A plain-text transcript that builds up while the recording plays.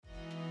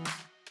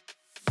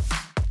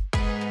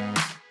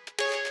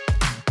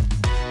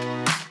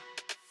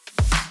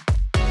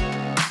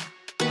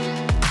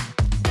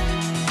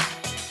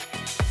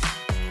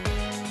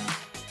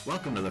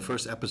Welcome to the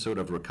first episode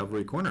of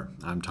Recovery Corner.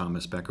 I'm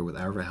Thomas Becker with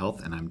Arva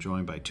Health, and I'm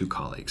joined by two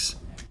colleagues.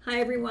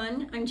 Hi,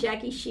 everyone. I'm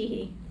Jackie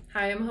Sheehy.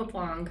 Hi, I'm Hope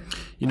Long.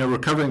 You know,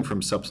 recovering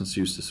from substance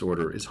use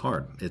disorder is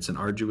hard. It's an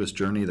arduous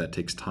journey that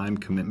takes time,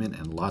 commitment,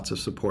 and lots of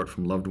support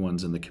from loved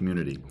ones in the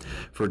community.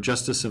 For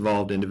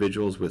justice-involved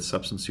individuals with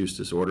substance use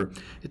disorder,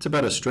 it's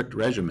about a strict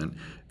regimen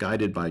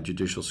guided by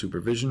judicial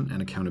supervision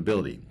and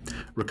accountability.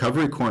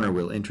 Recovery Corner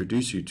will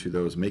introduce you to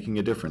those making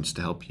a difference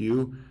to help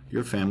you,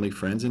 your family,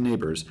 friends, and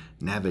neighbors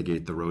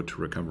navigate the road to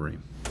recovery.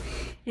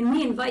 And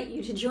we invite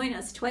you to join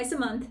us twice a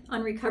month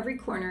on Recovery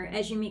Corner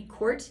as you meet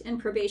court and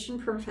probation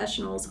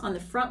professionals on the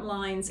front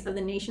lines of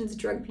the nation's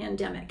drug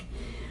pandemic.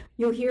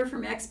 You'll hear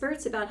from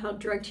experts about how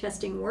drug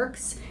testing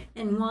works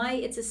and why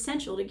it's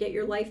essential to get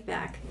your life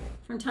back.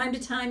 From time to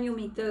time, you'll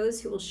meet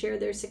those who will share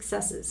their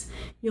successes.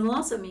 You'll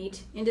also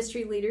meet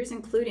industry leaders,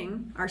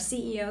 including our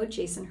CEO,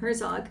 Jason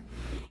Herzog,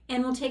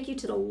 and we'll take you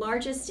to the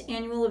largest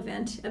annual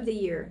event of the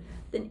year,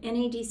 the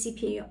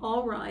NADCP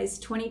All Rise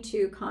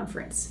 22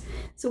 conference.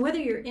 So whether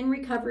you're in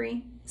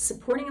recovery,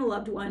 supporting a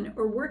loved one,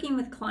 or working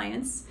with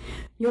clients,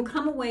 you'll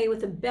come away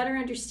with a better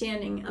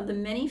understanding of the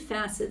many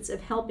facets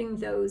of helping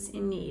those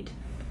in need.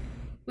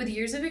 With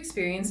years of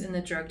experience in the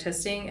drug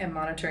testing and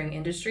monitoring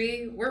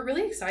industry, we're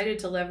really excited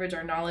to leverage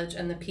our knowledge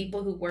and the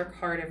people who work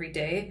hard every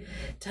day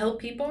to help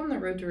people on the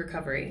road to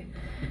recovery.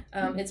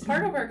 It's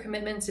part of our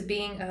commitment to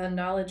being a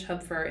knowledge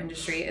hub for our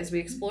industry as we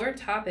explore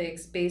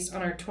topics based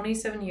on our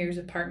 27 years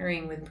of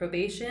partnering with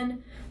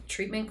probation,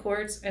 treatment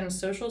courts, and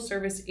social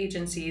service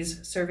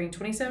agencies serving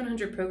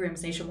 2,700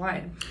 programs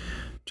nationwide.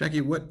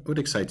 Jackie, what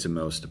excites you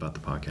most about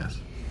the podcast?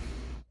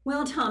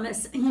 Well,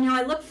 Thomas,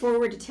 I look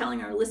forward to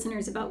telling our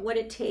listeners about what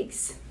it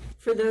takes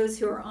for those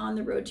who are on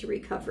the road to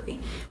recovery,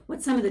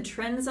 what some of the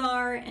trends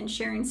are, and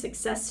sharing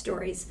success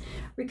stories.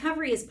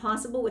 Recovery is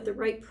possible with the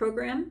right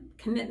program,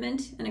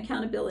 commitment, and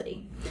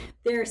accountability.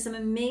 There are some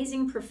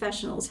amazing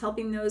professionals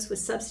helping those with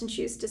substance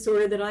use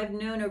disorder that I've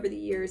known over the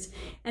years,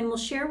 and we'll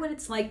share what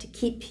it's like to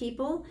keep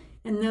people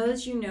and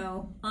those you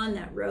know on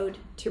that road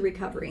to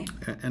recovery.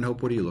 And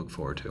Hope, what do you look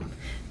forward to?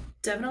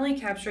 Definitely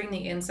capturing the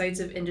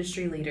insights of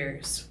industry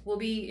leaders. We'll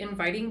be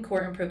inviting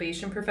court and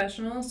probation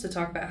professionals to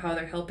talk about how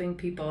they're helping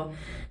people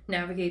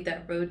navigate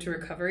that road to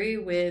recovery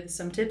with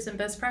some tips and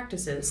best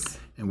practices.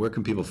 And where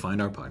can people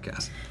find our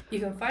podcast? You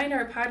can find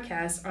our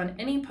podcast on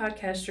any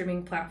podcast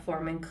streaming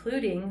platform,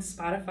 including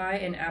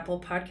Spotify and Apple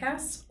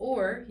Podcasts,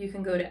 or you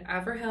can go to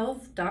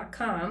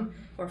averhealth.com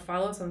or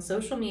follow us on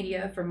social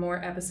media for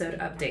more episode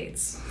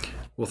updates.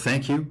 Well,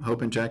 thank you,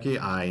 Hope and Jackie.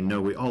 I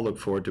know we all look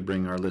forward to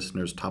bringing our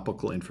listeners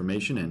topical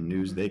information and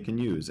news they can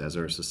use as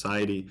our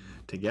society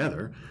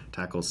together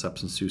tackles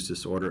substance use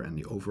disorder and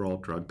the overall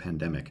drug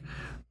pandemic.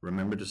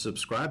 Remember to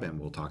subscribe, and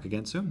we'll talk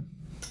again soon.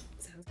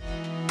 Sounds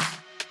good.